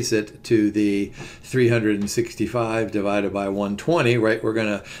and raise it to the 365 divided by 120, right? We're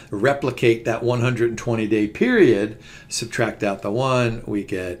going to replicate that 120-day period, subtract out the 1, we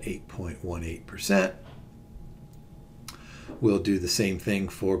get 8.18%. We'll do the same thing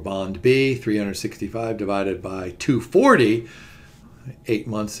for bond B, 365 divided by 240. 8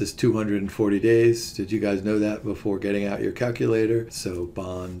 months is 240 days. Did you guys know that before getting out your calculator? So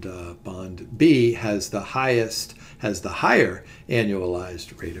bond B has the higher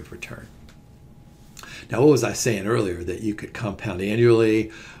annualized rate of return. Now, what was I saying earlier? That you could compound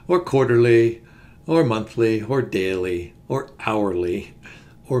annually or quarterly or monthly or daily or hourly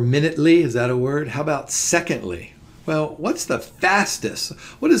or minutely. Is that a word? How about secondly? Well, what's the fastest?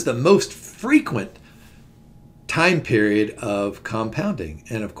 What is the most frequent time period of compounding?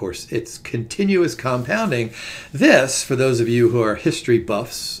 And of course, it's continuous compounding. This, for those of you who are history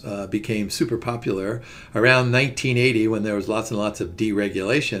buffs, became super popular around 1980 when there was lots and lots of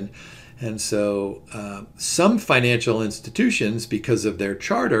deregulation. And so some financial institutions, because of their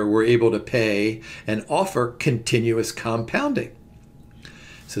charter, were able to pay and offer continuous compounding.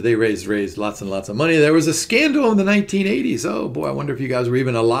 So they raised lots and lots of money. There was a scandal in the 1980s. Oh boy, I wonder if you guys were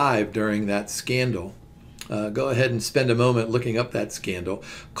even alive during that scandal. Go ahead and spend a moment looking up that scandal.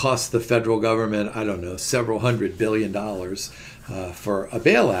 Cost the federal government, I don't know, several $100 billion for a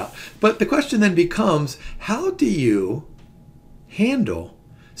bailout. But the question then becomes, how do you handle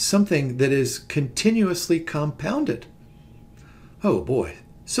something that is continuously compounded? Oh boy.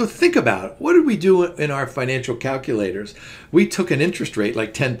 So think about it. What did we do in our financial calculators? We took an interest rate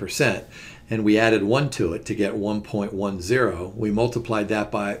like 10% and we added 1 to it to get 1.10. We multiplied that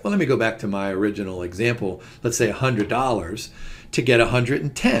by, well, let me go back to my original example. Let's say $100 to get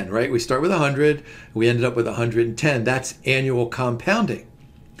 110, right? We start with 100, we ended up with 110. That's annual compounding.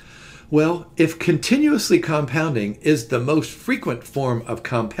 Well, if continuously compounding is the most frequent form of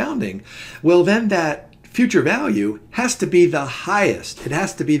compounding, well, then that future value has to be the highest. It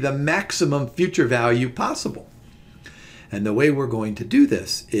has to be the maximum future value possible. And the way we're going to do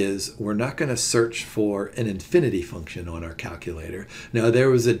this is we're not going to search for an infinity function on our calculator. Now, there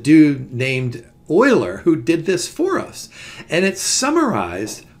was a dude named Euler who did this for us. And it's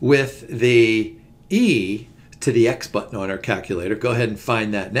summarized with the e to the x button on our calculator. Go ahead and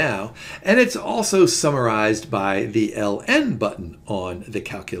find that now. And it's also summarized by the ln button on the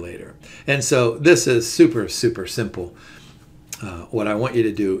calculator. And so this is super, super simple. What I want you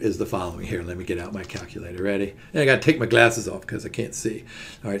to do is the following. Here, let me get out my calculator. Ready? And I got to take my glasses off because I can't see.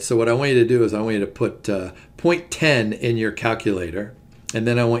 All right, so what I want you to do is I want you to put 0.10 in your calculator, and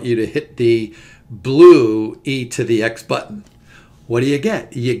then I want you to hit the blue e to the x button. What do you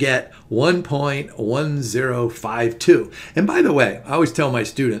get? You get 1.1052. And by the way, I always tell my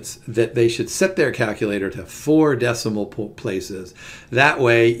students that they should set their calculator to 4 decimal places. That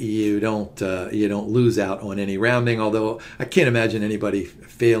way you don't lose out on any rounding, although I can't imagine anybody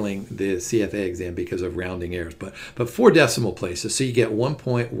failing the CFA exam because of rounding errors. But 4 decimal places, so you get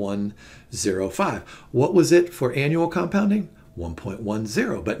 1.105. What was it for annual compounding?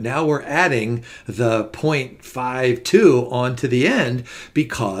 1.10, but now we're adding the 0.52 onto the end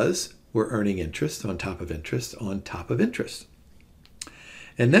because we're earning interest on top of interest on top of interest.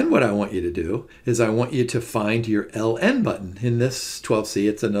 And then what I want you to do is I want you to find your LN button. In this 12C,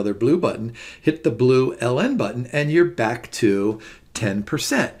 it's another blue button. Hit the blue LN button and you're back to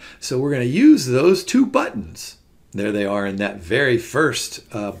 10%. So we're going to use those 2 buttons. There they are in that very first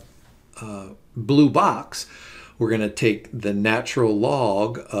blue box. We're going to take the natural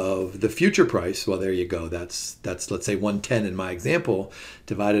log of the future price. Well, there you go. That's let's say 110 in my example,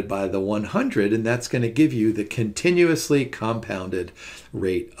 divided by the 100, and that's going to give you the continuously compounded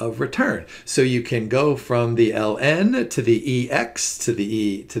rate of return. So you can go from the ln to the ex to the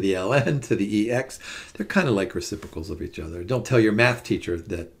e to the ln to the ex. They're kind of like reciprocals of each other. Don't tell your math teacher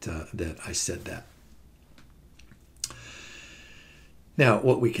that I said that. Now,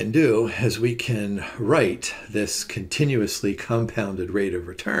 what we can do is we can write this continuously compounded rate of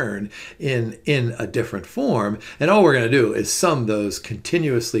return in a different form. And all we're going to do is sum those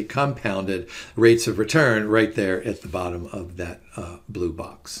continuously compounded rates of return right there at the bottom of that blue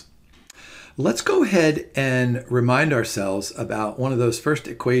box. Let's go ahead and remind ourselves about one of those first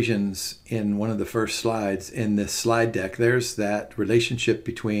equations in one of the first slides in this slide deck. There's that relationship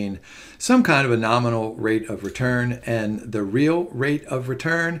between some kind of a nominal rate of return and the real rate of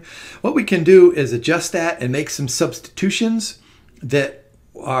return. What we can do is adjust that and make some substitutions that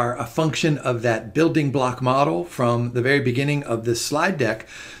are a function of that building block model from the very beginning of this slide deck.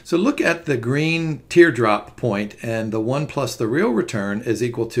 So look at the green teardrop point, and the 1 plus the real return is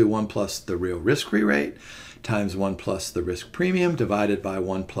equal to 1 plus the real risk-free rate times 1 plus the risk premium divided by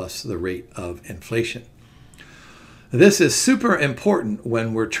 1 plus the rate of inflation. This is super important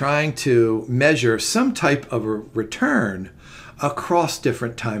when we're trying to measure some type of a return across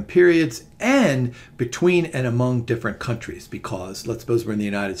different time periods and between and among different countries, because let's suppose we're in the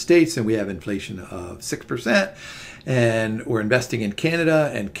United States and we have inflation of 6% and we're investing in Canada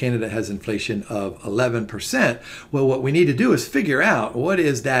and Canada has inflation of 11%. Well, what we need to do is figure out what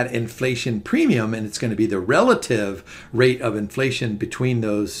is that inflation premium, and it's going to be the relative rate of inflation between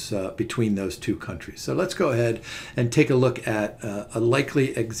those 2 countries. So let's go ahead and take a look at a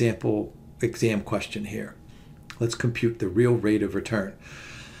likely exam question here. Let's compute the real rate of return.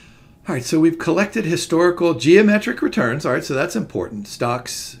 All right, so we've collected historical geometric returns. All right, so that's important.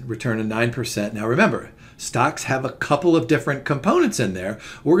 Stocks return a 9%. Now remember, stocks have a couple of different components in there.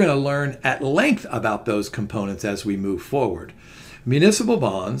 We're going to learn at length about those components as we move forward. Municipal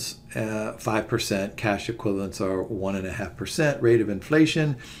bonds, 5%. Cash equivalents are 1.5%. Rate of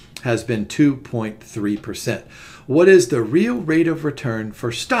inflation has been 2.3%. What is the real rate of return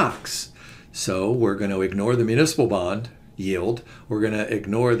for stocks? So we're going to ignore the municipal bond yield. We're going to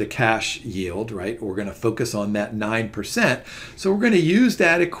ignore the cash yield, right? We're going to focus on that 9%. So we're going to use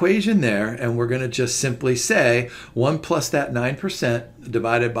that equation there, and we're going to just simply say 1 plus that 9%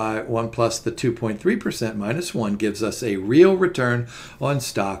 divided by 1 plus the 2.3% minus 1 gives us a real return on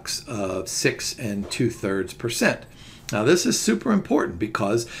stocks of 6 2/3%. Now, this is super important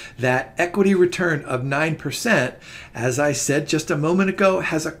because that equity return of 9%, as I said just a moment ago,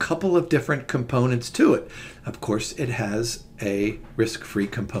 has a couple of different components to it. Of course, it has a risk-free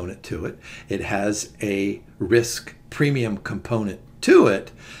component to it. It has a risk premium component to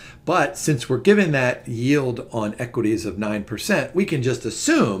it. But since we're given that yield on equities of 9%, we can just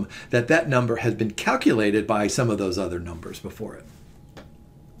assume that that number has been calculated by some of those other numbers before it.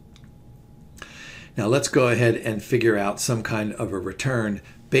 Now let's go ahead and figure out some kind of a return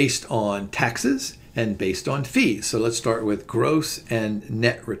based on taxes and based on fees. So let's start with gross and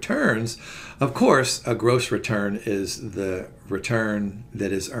net returns. Of course, a gross return is the return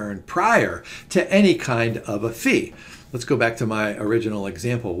that is earned prior to any kind of a fee. Let's go back to my original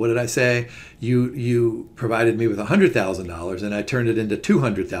example. What did I say? You provided me with $100,000 and I turned it into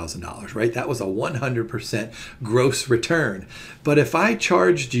 $200,000, right? That was a 100% gross return. But if I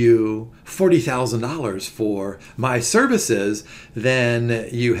charged you $40,000 for my services, then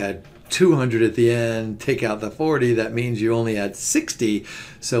you had 200 at the end, take out the 40, that means you only had 60.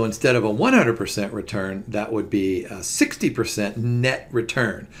 So instead of a 100% return, that would be a 60% net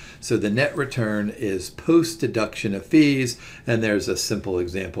return. So the net return is post-deduction of fees, and there's a simple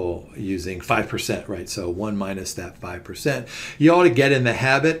example using 5%, right? So 1 minus that 5%. You ought to get in the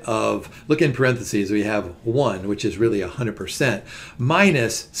habit of, look in parentheses, we have 1, which is really 100%,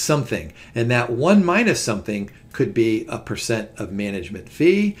 minus something. And that 1 minus something could be a percent of management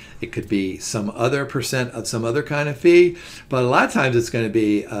fee. It could be some other percent of some other kind of fee. But a lot of times it's going to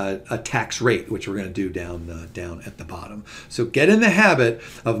be a tax rate, which we're going to do down at the bottom. So get in the habit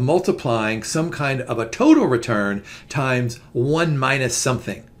of multiplying some kind of a total return times 1 minus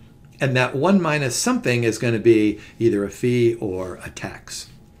something. And that 1 minus something is going to be either a fee or a tax.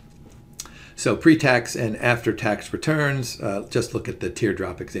 So pre-tax and after-tax returns, just look at the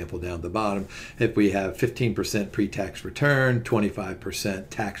teardrop example down at the bottom. If we have 15% pre-tax return, 25%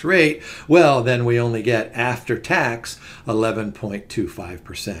 tax rate, well, then we only get after-tax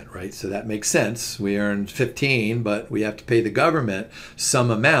 11.25%, right? So that makes sense. We earned 15, but we have to pay the government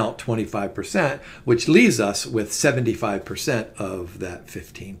some amount, 25%, which leaves us with 75% of that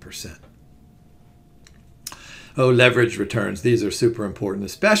 15%. Oh, leveraged returns. These are super important,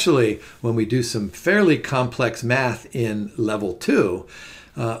 especially when we do some fairly complex math in level 2.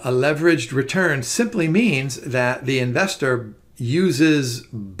 A leveraged return simply means that the investor uses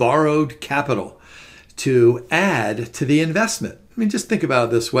borrowed capital to add to the investment. I mean, just think about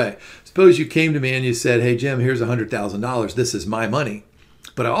it this way. Suppose you came to me and you said, hey, Jim, here's $100,000. This is my money.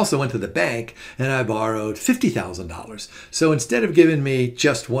 But I also went to the bank and I borrowed $50,000. So instead of giving me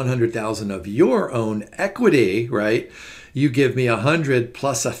just $100,000 of your own equity, right, you give me $100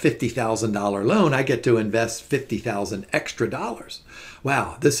 plus a $50,000 loan, I get to invest $50,000 extra dollars.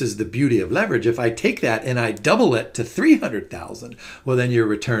 Wow, this is the beauty of leverage. If I take that and I double it to $300,000, well, then your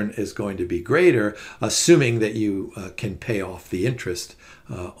return is going to be greater, assuming that you can pay off the interest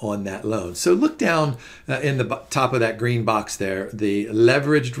on that loan. So look down in the top of that green box there. The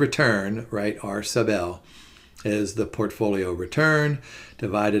leveraged return, right, R sub L, is the portfolio return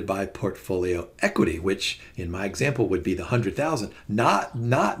divided by portfolio equity, which in my example would be the 100,000, not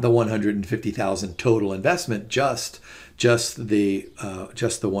the 150,000 total investment, just the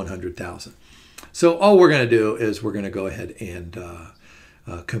 100,000. So all we're going to do is we're going to go ahead and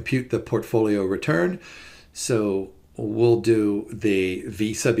compute the portfolio return. So we'll do the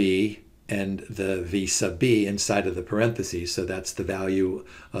V sub E and the V sub B inside of the parentheses. So that's the value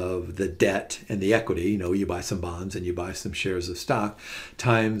of the debt and the equity. You know, you buy some bonds and you buy some shares of stock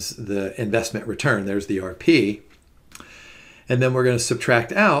times the investment return. There's the RP. And then we're going to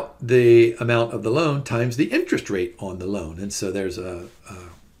subtract out the amount of the loan times the interest rate on the loan. And so there's a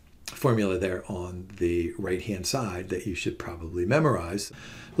formula there on the right-hand side that you should probably memorize.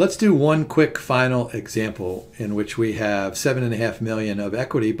 Let's do one quick final example in which we have $7.5 million of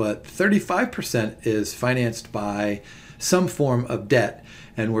equity, but 35% is financed by some form of debt,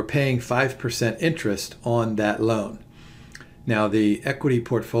 and we're paying 5% interest on that loan. Now, the equity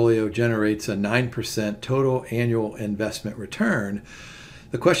portfolio generates a 9% total annual investment return.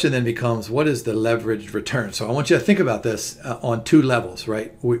 The question then becomes, what is the leveraged return? So I want you to think about this on two levels,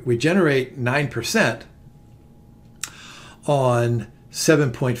 right? We generate 9% on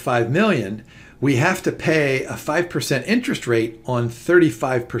 7.5 million. We have to pay a 5% interest rate on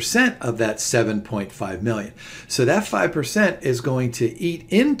 35% of that 7.5 million. So that 5% is going to eat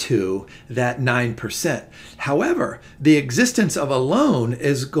into that 9%. However, the existence of a loan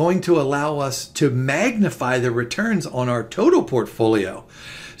is going to allow us to magnify the returns on our total portfolio.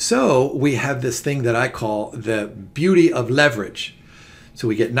 So we have this thing that I call the beauty of leverage. So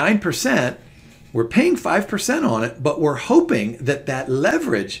we get 9%. We're paying 5% on it, but we're hoping that that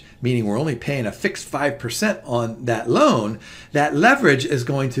leverage, meaning we're only paying a fixed 5% on that loan, that leverage is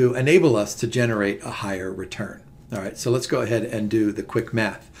going to enable us to generate a higher return. All right, so let's go ahead and do the quick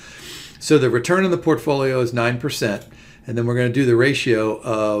math. So the return on the portfolio is 9%, and then we're going to do the ratio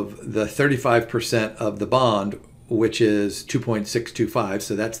of the 35% of the bond, which is 2.625,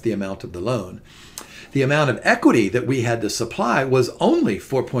 so that's the amount of the loan. the amount of equity that we had to supply was only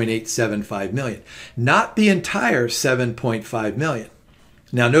 4.875 million, not the entire 7.5 million.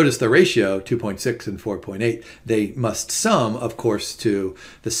 Now notice the ratio, 2.6 and 4.8, they must sum, of course, to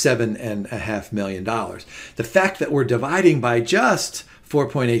the $7.5 million. The fact that we're dividing by just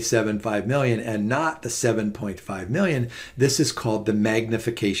 4.875 million and not the 7.5 million, this is called the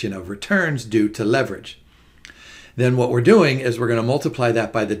magnification of returns due to leverage. Then what we're doing is we're going to multiply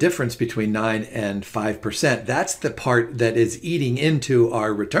that by the difference between 9 and 5%. That's the part that is eating into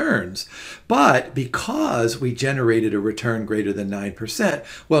our returns. But because we generated a return greater than 9%,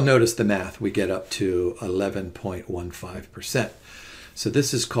 well, notice the math. We get up to 11.15%. So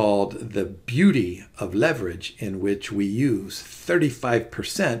this is called the beauty of leverage, in which we use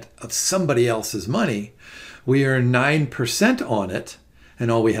 35% of somebody else's money. We earn 9% on it,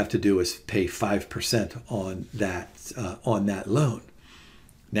 and all we have to do is pay 5% on that loan.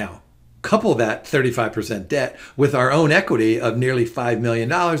 Now, couple that 35% debt with our own equity of nearly $5 million,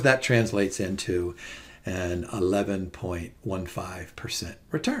 that translates into an 11.15%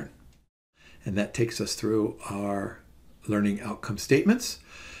 return. And that takes us through our learning outcome statements.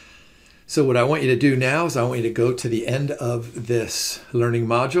 So what I want you to do now is I want you to go to the end of this learning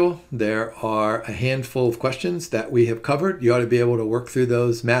module. There are a handful of questions that we have covered. You ought to be able to work through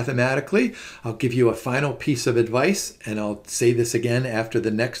those mathematically. I'll give you a final piece of advice, and I'll say this again after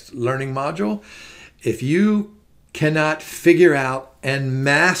the next learning module. If you cannot figure out and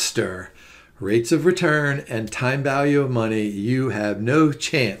master rates of return and time value of money, you have no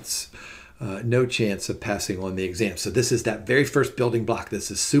chance of passing on the exam. So this is that very first building block.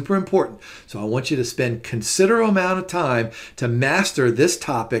 This is super important. So I want you to spend considerable amount of time to master this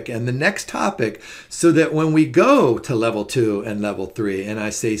topic and the next topic, so that when we go to level 2 and level 3 and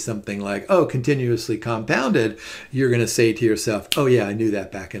I say something like, oh, continuously compounded, you're going to say to yourself, oh yeah, I knew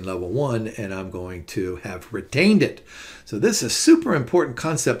that back in level 1 and I'm going to have retained it. So this is a super important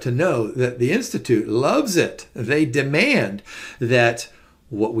concept to know, that the Institute loves it. They demand that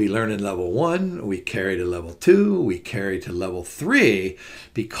what we learn in level 1, we carry to level 2, we carry to level 3,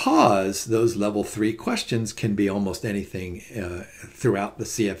 because those level 3 questions can be almost anything throughout the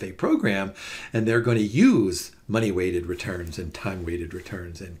CFA program, and they're going to use money-weighted returns and time-weighted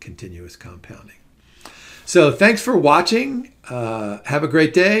returns and continuous compounding. So thanks for watching. Have a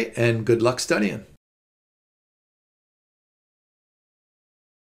great day and good luck studying.